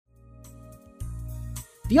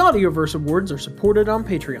The Audioverse Awards are supported on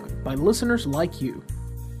Patreon by listeners like you.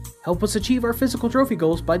 Help us achieve our physical trophy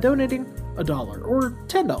goals by donating $1 or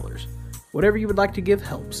 $10. Whatever you would like to give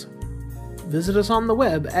helps. Visit us on the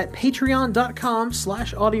web at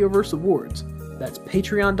patreon.com/audioverseawards. That's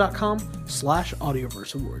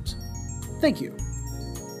patreon.com/audioverseawards. Thank you.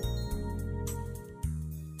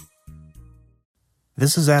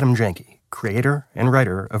 This is Adam Janke, creator and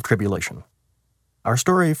writer of Tribulation. Our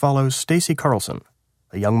story follows Stacy Carlson,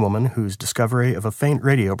 a young woman whose discovery of a faint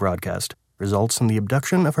radio broadcast results in the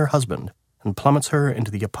abduction of her husband and plummets her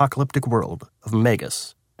into the apocalyptic world of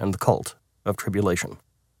Magus and the cult of Tribulation.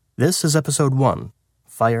 This is Episode 1,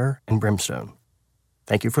 Fire and Brimstone.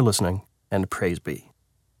 Thank you for listening, and praise be.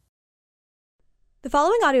 The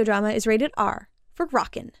following audio drama is rated R for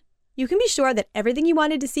Rockin'. You can be sure that everything you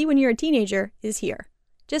wanted to see when you're a teenager is here.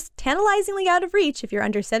 Just tantalizingly out of reach if you're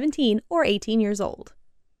under 17 or 18 years old.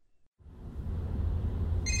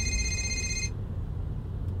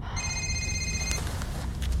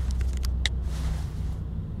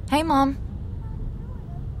 Hey, Mom.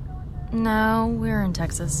 No, we're in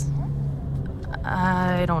Texas.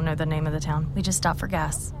 I don't know the name of the town. We just stopped for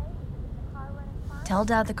gas. Tell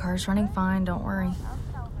Dad the car's running fine, don't worry.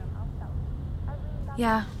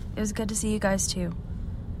 Yeah, it was good to see you guys, too.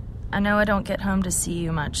 I know I don't get home to see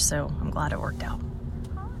you much, so I'm glad it worked out.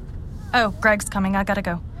 Oh, Greg's coming. I gotta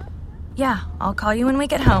go. Yeah, I'll call you when we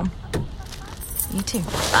get home. You too.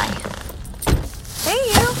 Bye. Hey,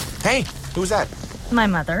 you! Hey, who's that? My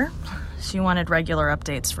mother. She wanted regular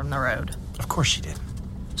updates from the road. Of course she did.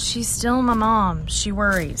 She's still my mom. She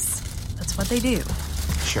worries. That's what they do.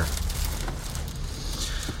 Sure.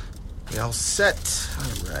 We all set. All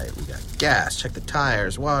right, we got gas. Check the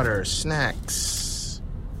tires, water, snacks.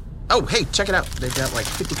 Oh, hey, check it out. They've got like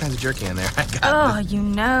 50 kinds of jerky in there. You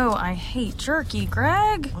know I hate jerky,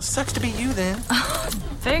 Greg. Well, sucks to be you then.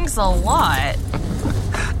 Thanks a lot.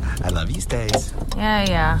 I love you, Stace.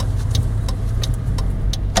 Yeah.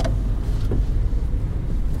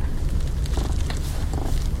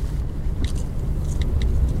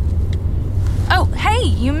 Oh, hey,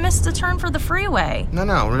 you missed the turn for the freeway.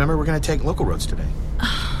 No, remember we're going to take local roads today.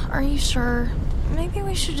 Are you sure? Maybe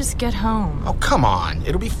we should just get home. Oh, come on.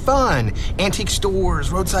 It'll be fun. Antique stores,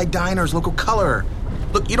 roadside diners, local color.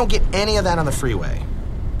 Look, you don't get any of that on the freeway.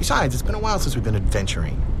 Besides, it's been a while since we've been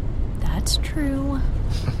adventuring. That's true.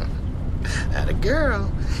 Atta girl.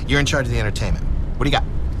 You're in charge of the entertainment. What do you got?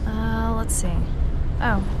 Let's see.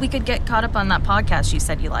 Oh, we could get caught up on that podcast you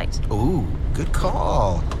said you liked. Ooh, good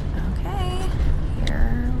call. Okay,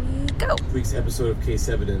 here we go. This week's episode of Case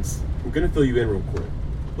Evidence. I'm gonna fill you in real quick.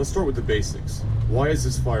 Let's start with the basics. Why is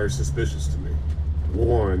this fire suspicious to me?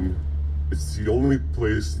 One, it's the only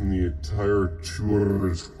place in the entire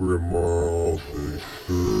 200 square mile thing.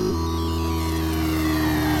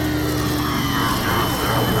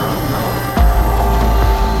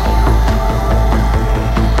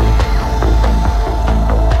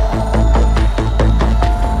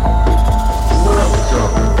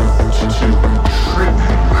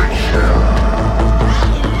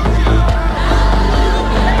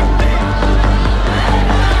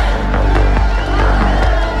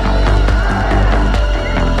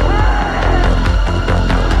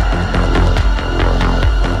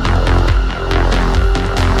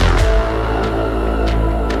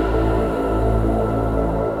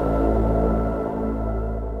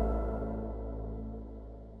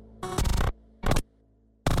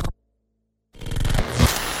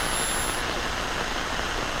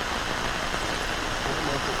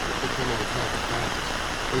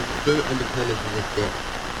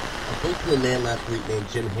 I spoke to a man last week named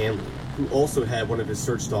Jim Hanley, who also had one of his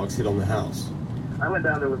search dogs hit on the house. I went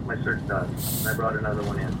down there with my search dog, and I brought another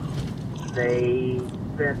one in. They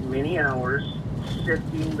spent many hours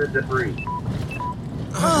sifting the debris.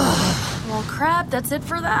 Well, crap, that's it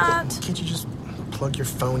for that. Can't you just plug your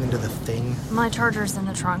phone into the thing? My charger's in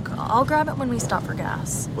the trunk. I'll grab it when we stop for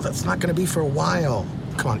gas. Well, that's not going to be for a while.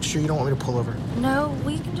 Come on, sure you don't want me to pull over? No,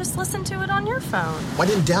 we can just listen to it on your phone. Well, I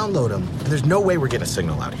didn't download them. There's no way we're getting a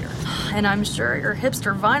signal out here. And I'm sure your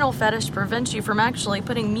hipster vinyl fetish prevents you from actually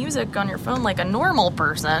putting music on your phone like a normal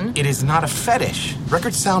person. It is not a fetish.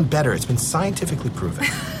 Records sound better. It's been scientifically proven.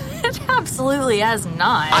 It absolutely has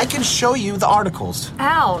not. I can show you the articles.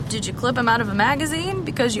 How? Did you clip them out of a magazine?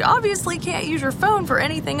 Because you obviously can't use your phone for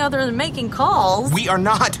anything other than making calls. We are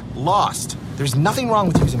not lost. There's nothing wrong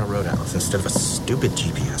with using a road atlas instead of a stupid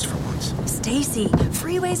GPS for once. Stacy,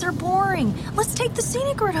 freeways are boring. Let's take the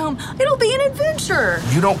scenic route home. It'll be an adventure.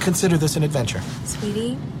 You don't consider this an adventure?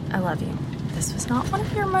 Sweetie, I love you. This was not one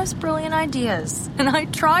of your most brilliant ideas, and I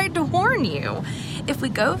tried to warn you. If we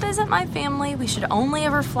go visit my family, we should only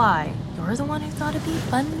ever fly. You're the one who thought it'd be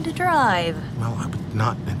fun to drive. Well, I was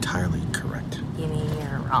not entirely correct. You mean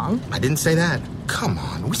you're wrong? I didn't say that. Come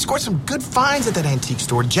on, we scored some good finds at that antique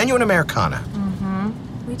store. Genuine Americana.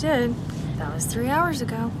 We did. That was 3 hours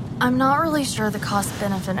ago. I'm not really sure the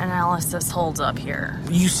cost-benefit analysis holds up here.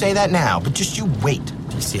 You say that now, but just you wait.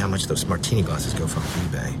 Do you see how much those martini glasses go for on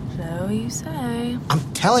eBay? So you say. I'm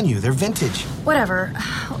telling you, they're vintage. Whatever.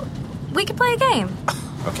 We could play a game.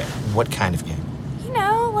 Okay, what kind of game? You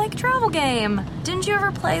know, like a travel game. Didn't you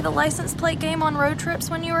ever play the license plate game on road trips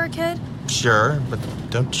when you were a kid? Sure, but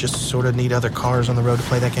don't you just sort of need other cars on the road to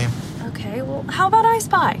play that game? Okay, well, how about I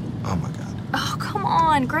Spy? Oh, my God. Oh, come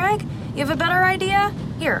on, Greg. You have a better idea?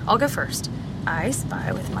 Here, I'll go first. I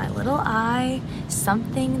spy with my little eye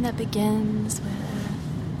something that begins with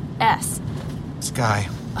S. Sky.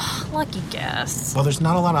 Ugh, lucky guess. Well, there's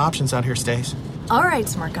not a lot of options out here, Stace. All right,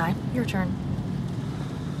 smart guy. Your turn.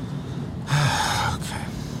 Okay.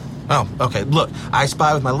 Oh, okay. Look, I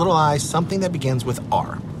spy with my little eye something that begins with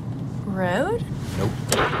R. Road? Nope.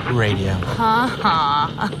 Radio.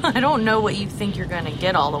 I don't know what you think you're gonna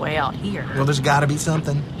get all the way out here. Well, there's gotta be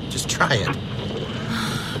something. Just try it.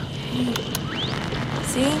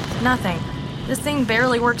 See? Nothing. This thing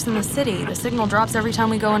barely works in the city. The signal drops every time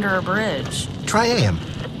we go under a bridge. Try AM.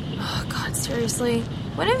 Oh, God, seriously?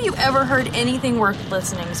 When have you ever heard anything worth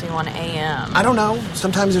listening to on AM? I don't know.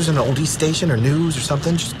 Sometimes there's an oldie station or news or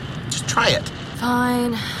something. Just try it.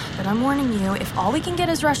 Fine. But I'm warning you, if all we can get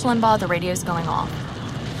is Rush Limbaugh, the radio's going off.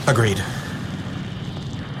 Agreed.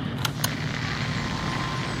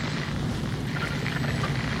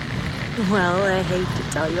 Well, I hate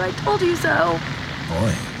to tell you, I told you so.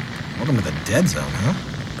 Boy, welcome to the dead zone, huh?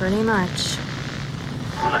 Pretty much.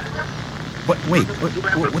 What? Wait,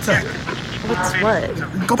 what's that? What's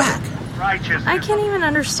what? Go back. I can't even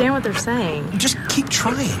understand what they're saying. Just keep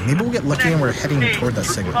trying. Maybe we'll get lucky and we're heading toward that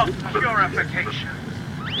signal. Of purification.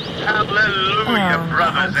 Hallelujah,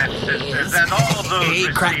 brothers and sisters, and all those Hey,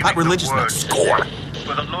 crackpot receiving religious the word. score.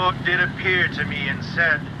 For the Lord did appear to me and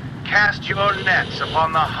said, cast your nets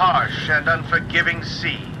upon the harsh and unforgiving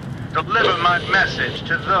sea. Deliver my message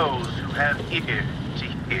to those who have ear to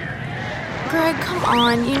hear. Greg, come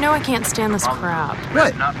on. You know I can't stand this crap.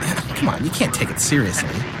 What? Come on, you can't take it seriously.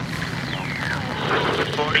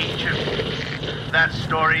 For each of you, that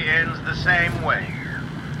story ends the same way.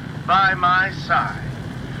 By my side,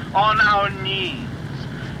 on our knees,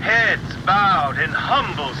 heads bowed in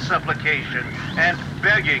humble supplication and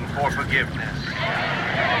begging for forgiveness.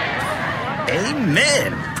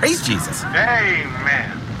 Amen. Praise Jesus.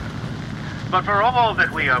 Amen. But for all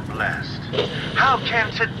that we are blessed, how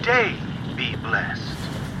can today be blessed?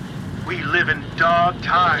 We live in dark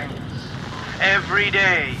times. Every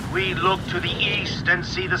day we look to the east and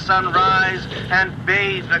see the sun rise and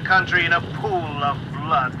bathe the country in a pool of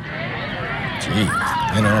blood. Gee,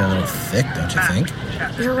 I know, a little thick, don't you think?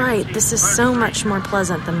 You're right. This is so much more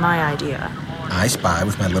pleasant than my idea. I spy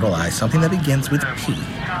with my little eye something that begins with P.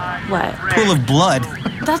 What? Pool of blood.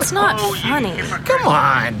 That's not funny. Come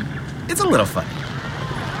on. It's a little funny.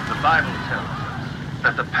 The Bible tells us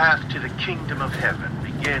that the path to the kingdom of heaven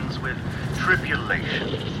begins with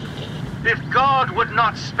tribulation. If God would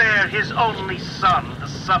not spare his only son the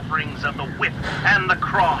sufferings of the whip and the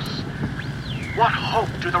cross, what hope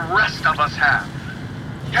do the rest of us have?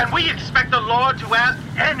 Can we expect the Lord to ask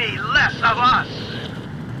any less of us?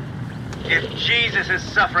 If Jesus'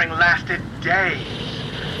 suffering lasted days,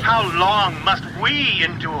 how long must we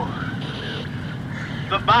endure?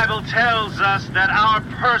 The Bible tells us that our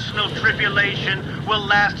personal tribulation will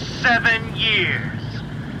last 7 years.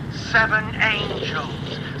 7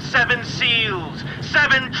 angels, 7 seals,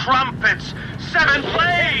 7 trumpets, 7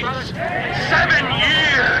 plagues, 7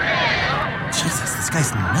 years. Jesus, this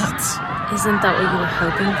guy's nuts. Isn't that what you were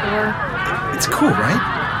hoping for? It's cool, right?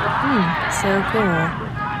 So cool.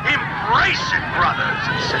 Embrace it, brothers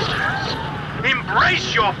and sisters.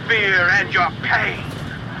 Embrace your fear and your pain.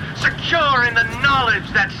 Secure in the knowledge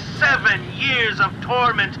that 7 years of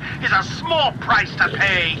torment is a small price to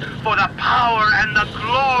pay for the power and the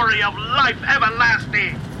glory of life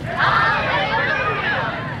everlasting.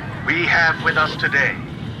 We have with us today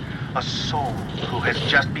a soul who has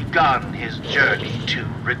just begun his journey to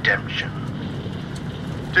redemption.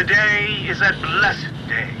 Today is a blessed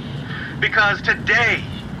day, because today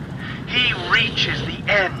he reaches the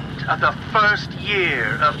end of the first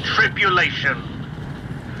year of tribulation.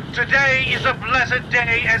 Today is a blessed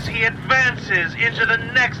day as he advances into the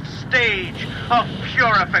next stage of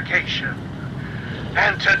purification.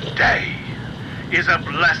 And today is a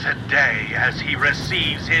blessed day as he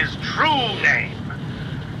receives his true name.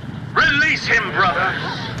 Release him, brothers!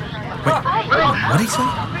 Wait, what did he say?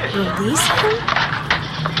 Release him?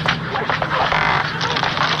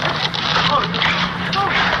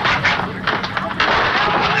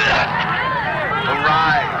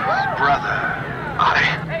 Arise, brother.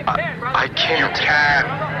 I can't. You can,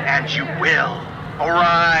 and you will.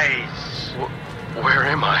 Arise. Where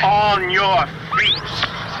am I? On your feet.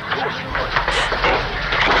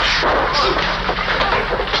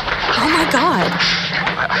 Oh my God.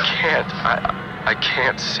 I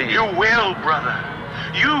can't see. You will, brother.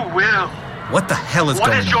 You will. What the hell is What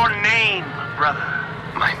going is on? your name, brother?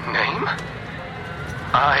 My name?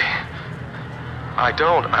 I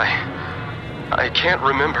can't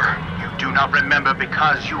remember. You do not remember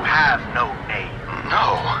because you have no name.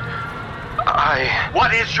 No.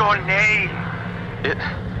 What is your name? It's...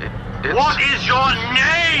 What is your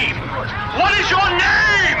name? What is your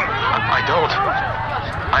name? I don't.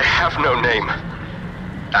 I have no name.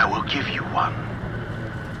 I will give you one.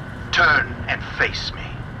 Turn and face me.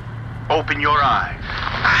 Open your eyes.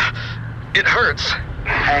 It hurts.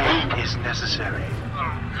 Pain is necessary.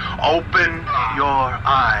 Open your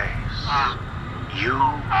eyes. You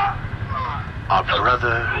are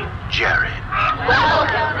Brother Jared.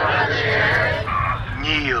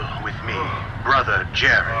 Kneel with me, Brother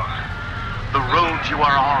Jared. The road you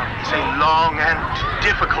are on is a long and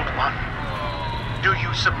difficult one. Do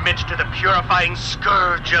you submit to the purifying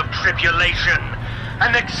scourge of tribulation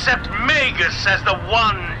and accept Magus as the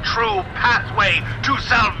one true pathway to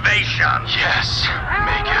salvation? Yes,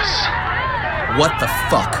 Magus. What the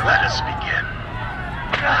fuck? Let us begin.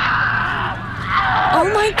 Oh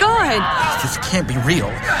my God. This can't be real.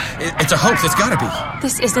 It's a hoax. It's gotta be.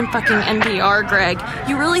 This isn't fucking NPR, Greg.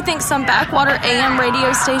 You really think some backwater AM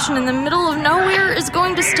radio station in the middle of nowhere is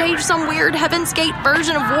going to stage some weird Heaven's Gate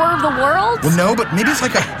version of War of the Worlds? Well, no, but maybe it's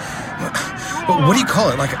like a... What do you call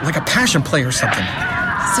it? Like a passion play or something.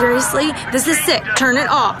 Seriously? This is sick. Turn it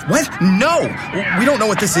off. What? No! We don't know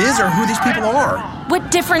what this is or who these people are. What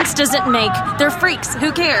difference does it make? They're freaks.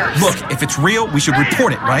 Who cares? Look, if it's real, we should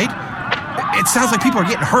report it, right? It sounds like people are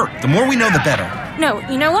getting hurt. The more we know, the better. No,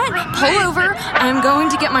 you know what? Pull over. I'm going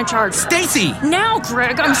to get my charger. Stacy! Now,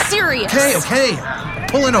 Greg, I'm serious. Okay.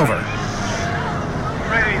 Pulling over.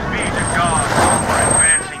 Praise be to God for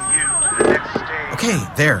advancing you to the next stage. Okay,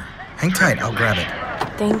 there. Hang tight. I'll grab it.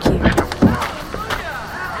 Thank you.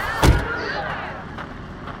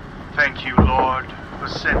 Thank you, Lord, for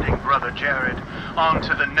sending Brother Jared on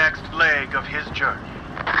to the next leg of his journey.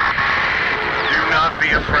 Do not be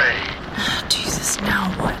afraid. Jesus,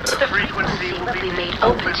 now what? The frequency will be made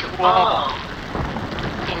open to all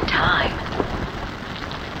in time.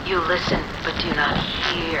 You listen, but do not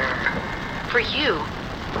hear. For you,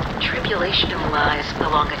 tribulation lies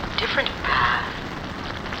along a different path.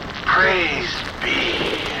 Praise be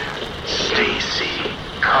Stacy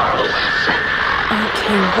Carlson.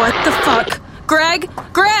 Okay, what the fuck? Greg!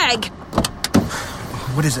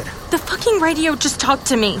 What is it? The fucking radio just talked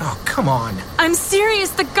to me. Oh, come on. I'm serious.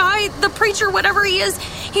 The guy, the preacher, whatever he is,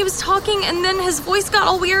 he was talking and then his voice got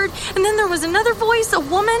all weird. And then there was another voice, a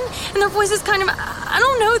woman, and their voices kind of, I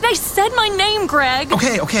don't know, they said my name, Greg.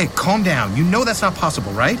 Okay, calm down. You know that's not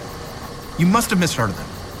possible, right? You must have misheard them.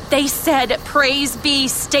 They said, praise be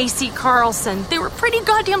Stacy Carlson. They were pretty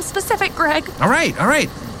goddamn specific, Greg. All right.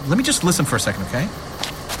 Let me just listen for a second, okay?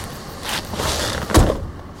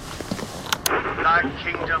 Thy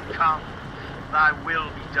kingdom come, thy will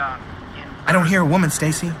be done. I don't hear a woman,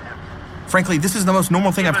 Stacy. Frankly, this is the most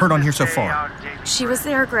normal thing I've heard on here so far. She was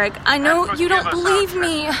there, Greg. I know you don't believe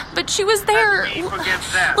me, but she was there.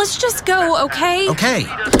 Let's just go, okay? Okay. Lead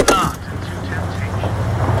us not into temptation,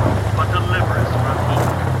 but deliver us from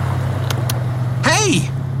evil. Hey!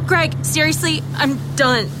 Greg, seriously, I'm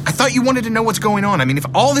done. I thought you wanted to know what's going on. I mean, if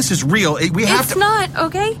all this is real, we have to... It's not,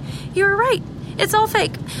 okay? You were right. It's all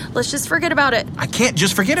fake. Let's just forget about it. I can't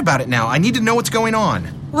just forget about it now. I need to know what's going on.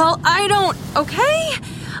 Well, I don't, okay?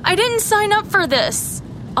 I didn't sign up for this.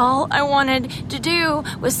 All I wanted to do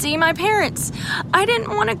was see my parents. I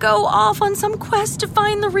didn't want to go off on some quest to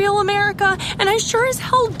find the real America, and I sure as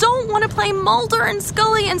hell don't want to play Mulder and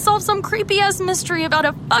Scully and solve some creepy-ass mystery about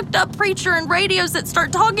a fucked-up preacher and radios that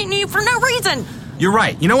start talking to you for no reason. You're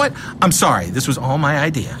right. You know what? I'm sorry. This was all my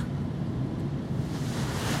idea.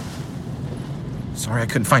 Sorry I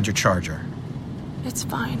couldn't find your charger. It's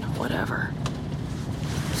fine, whatever.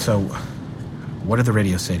 So, what did the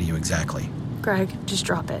radio say to you exactly? Greg, just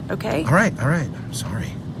drop it, okay? All right. I'm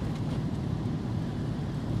sorry.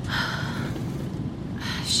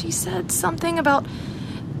 She said something about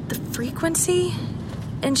the frequency,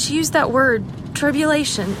 and she used that word,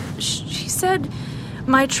 tribulation. She said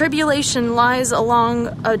My tribulation lies along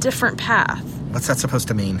a different path. What's that supposed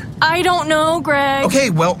to mean? I don't know, Greg. Okay,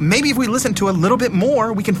 well, maybe if we listen to a little bit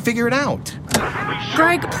more, we can figure it out.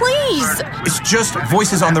 Greg, please! It's just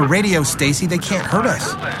voices on the radio, Stacy. They can't hurt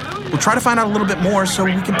us. We'll try to find out a little bit more so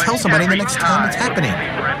we can tell somebody the next time it's happening.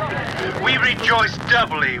 We rejoice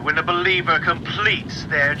doubly when a believer completes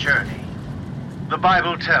their journey. The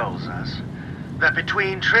Bible tells us that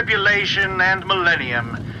between tribulation and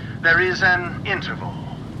millennium, there is an interval.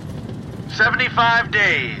 75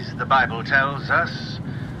 days, the Bible tells us.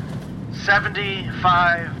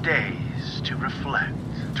 75 days to reflect,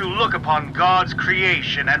 to look upon God's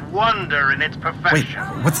creation and wonder in its perfection.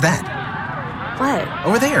 Wait, what's that? What?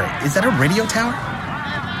 Over there. Is that a radio tower?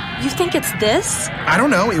 You think it's this? I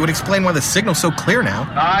don't know. It would explain why the signal's so clear now.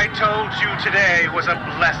 I told you today was a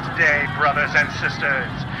blessed day, brothers and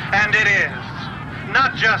sisters. And it is.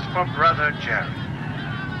 Not just for Brother Jerry.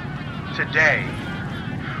 Today,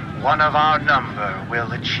 one of our number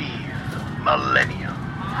will achieve millennium.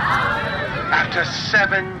 After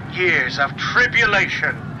 7 years of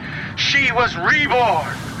tribulation, she was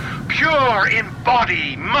reborn, pure in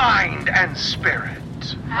body, mind, and spirit.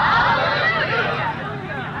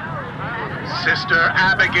 Sister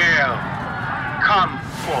Abigail, come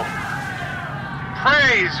forward.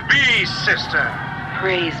 Praise be, sister.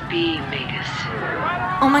 Praise be, Magus.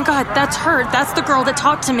 Oh my God, that's her. That's the girl that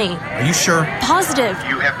talked to me. Are you sure? Positive.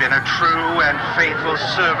 You have been a true and faithful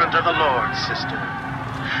servant of the Lord, sister.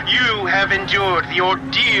 You have endured the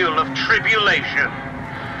ordeal of tribulation.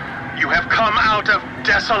 You have come out of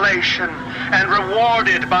desolation and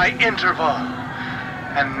rewarded by interval.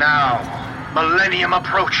 And now, millennium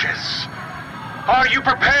approaches. Are you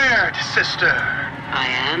prepared, sister? I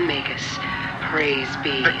am, Magus. Praise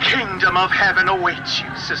be. The kingdom of heaven awaits you,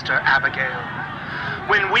 Sister Abigail.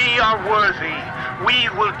 When we are worthy, we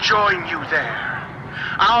will join you there.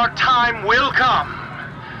 Our time will come.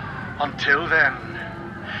 Until then,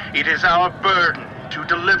 it is our burden to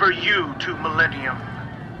deliver you to millennium.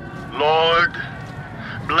 Lord,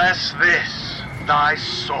 bless this, thy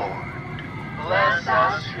sword. Bless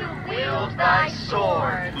us who wield thy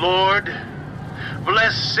sword. Lord,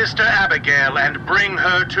 bless Sister Abigail and bring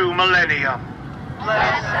her to millennium.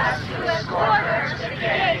 Bless us who escort her to the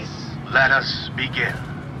gates. Let us begin.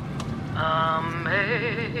 Amazing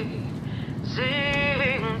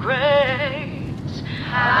grace,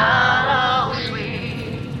 how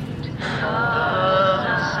sweet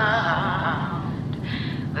the sound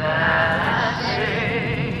that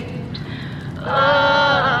saved a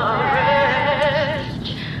wretch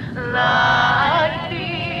like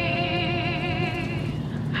thee.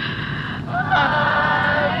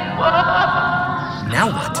 Now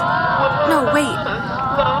what? No, wait.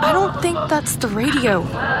 I don't think that's the radio.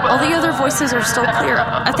 All the other voices are still clear.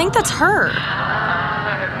 I think that's her.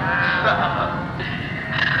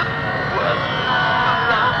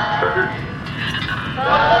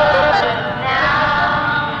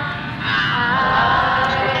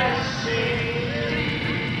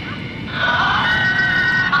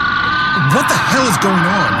 What the hell is going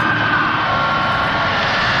on?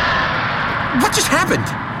 What just happened?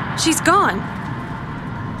 She's gone.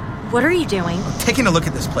 What are you doing? Taking a look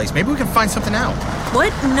at this place. Maybe we can find something out.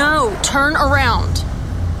 What? No, turn around.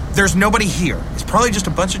 There's nobody here. It's probably just a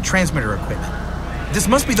bunch of transmitter equipment. This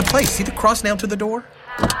must be the place. See the cross nailed to the door?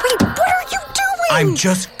 Wait, what are you doing? I'm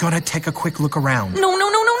just gonna take a quick look around. No,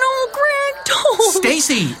 Greg, don't.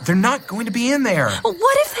 Stacy, they're not going to be in there.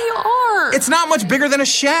 What if they are? It's not much bigger than a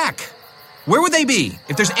shack. Where would they be?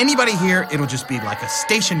 If there's anybody here, it'll just be like a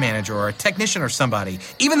station manager or a technician or somebody.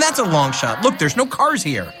 Even that's a long shot. Look, there's no cars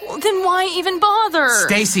here. Well, then why even bother?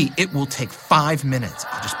 Stacy, it will take 5 minutes.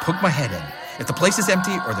 I'll just poke my head in. If the place is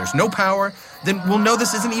empty or there's no power, then we'll know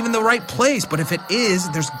this isn't even the right place. But if it is,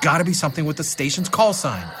 there's gotta be something with the station's call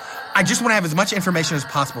sign. I just want to have as much information as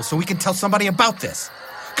possible so we can tell somebody about this.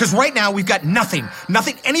 Because right now, we've got nothing.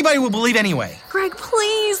 Nothing anybody will believe anyway. Greg,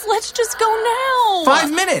 please, let's just go now. 5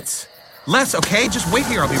 minutes. Less, okay? Just wait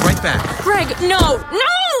here. I'll be right back. Greg, no!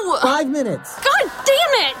 5 minutes. God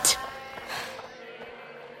damn it!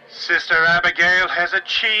 Sister Abigail has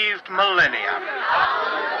achieved millennium.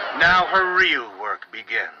 Now her real work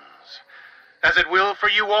begins, as it will for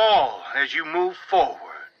you all as you move forward.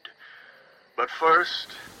 But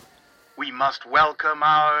first, we must welcome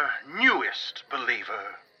our newest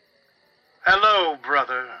believer. Hello,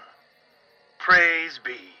 brother. Praise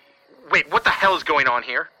be. Wait, what the hell is going on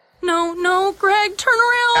here? No, Greg, turn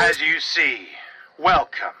around. As you see,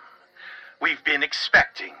 welcome. We've been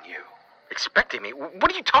expecting you. Expecting me?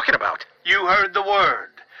 What are you talking about? You heard the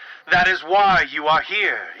word. That is why you are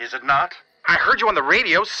here, is it not? I heard you on the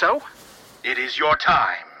radio, so? It is your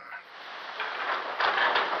time.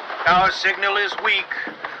 Our signal is weak,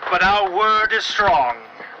 but our word is strong.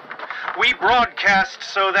 We broadcast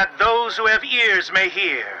so that those who have ears may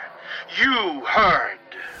hear. You heard.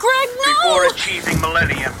 Greg, no! Before achieving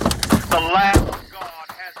millennium, the Lamb of God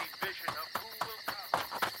has a vision of who will come.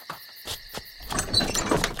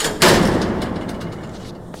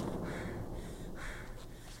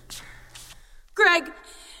 Greg,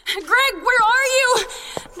 where are you?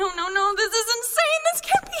 No, this is insane. This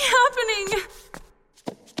can't be happening.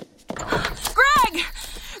 Greg,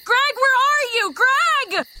 where are you? Greg!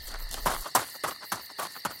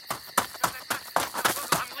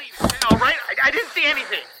 All right, I didn't see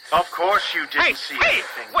anything. Of course you didn't see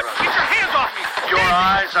anything, What? brother. Get your hands off me! Your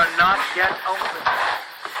eyes are not yet open.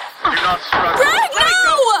 Do not struggle. Greg,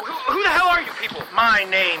 no! Who the hell are you people? My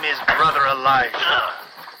name is Brother Elijah,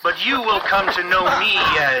 but you will come to know me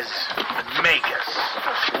as Magus.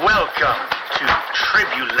 Welcome to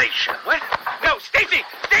Tribulation. What? No, Stacy,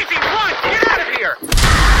 run! Get out of here! Greg!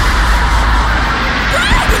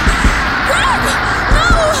 No!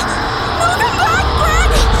 No, come back,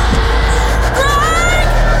 Greg! Greg!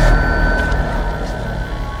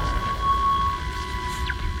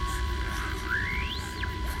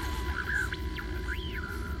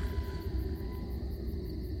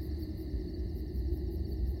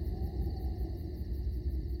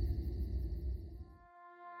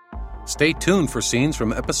 Stay tuned for scenes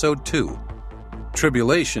from Episode 2.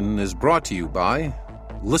 Tribulation is brought to you by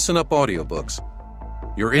Listen Up Audiobooks,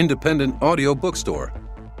 your independent audio bookstore.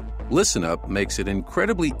 Listen Up makes it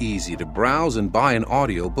incredibly easy to browse and buy an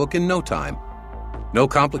audiobook in no time. No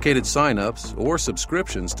complicated sign-ups or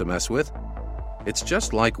subscriptions to mess with. It's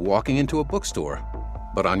just like walking into a bookstore,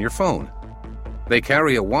 but on your phone. They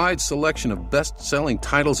carry a wide selection of best-selling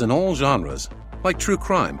titles in all genres, like true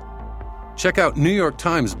crime. Check out New York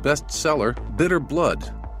Times bestseller Bitter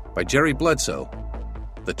Blood by Jerry Bledsoe,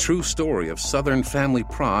 the true story of Southern family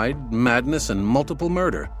pride, madness, and multiple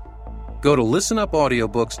murder. Go to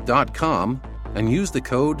listenupaudiobooks.com and use the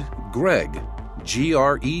code GREG,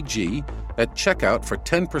 G-R-E-G, at checkout for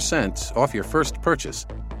 10% off your first purchase.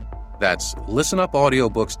 That's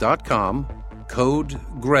listenupaudiobooks.com, code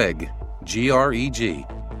GREG, G-R-E-G.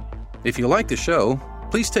 If you like the show,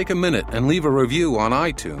 please take a minute and leave a review on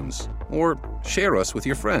iTunes, or share us with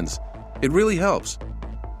your friends. It really helps.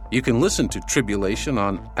 You can listen to Tribulation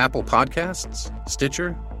on Apple Podcasts,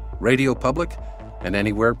 Stitcher, Radio Public, and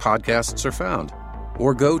anywhere podcasts are found.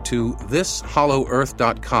 Or go to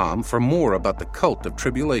thishollowEarth.com for more about the cult of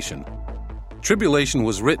Tribulation. Tribulation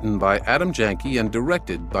was written by Adam Janke and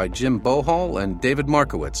directed by Jim Bohall and David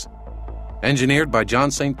Markowitz. Engineered by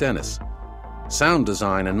John St. Dennis. Sound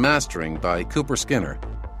design and mastering by Cooper Skinner.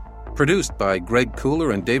 Produced by Greg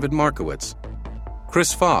Cooler and David Markowitz.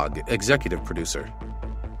 Chris Fogg, executive producer.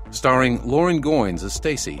 Starring Lauren Goines as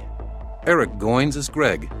Stacy, Eric Goines as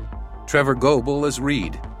Greg, Trevor Goebel as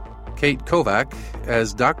Reed, Kate Kovac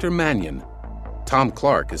as Dr. Mannion, Tom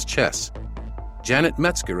Clark as Chess, Janet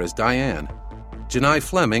Metzger as Diane, Janai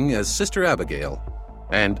Fleming as Sister Abigail,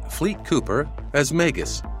 and Fleet Cooper as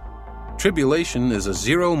Magus. Tribulation is a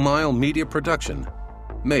Zero Mile Media production,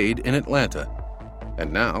 made in Atlanta.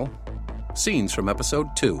 And now, scenes from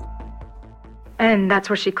Episode 2. And that's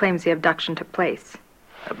where she claims the abduction took place.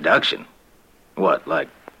 Abduction? What, like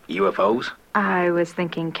UFOs? I was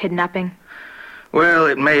thinking kidnapping. Well,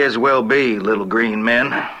 it may as well be Little Green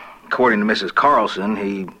Men. According to Mrs. Carlson,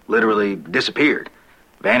 he literally disappeared.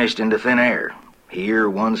 Vanished into thin air. Here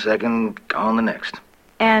 1 second, gone the next.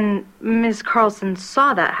 And Ms. Carlson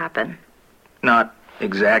saw that happen? Not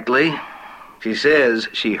exactly. She says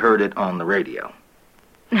she heard it on the radio.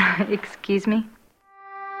 Excuse me?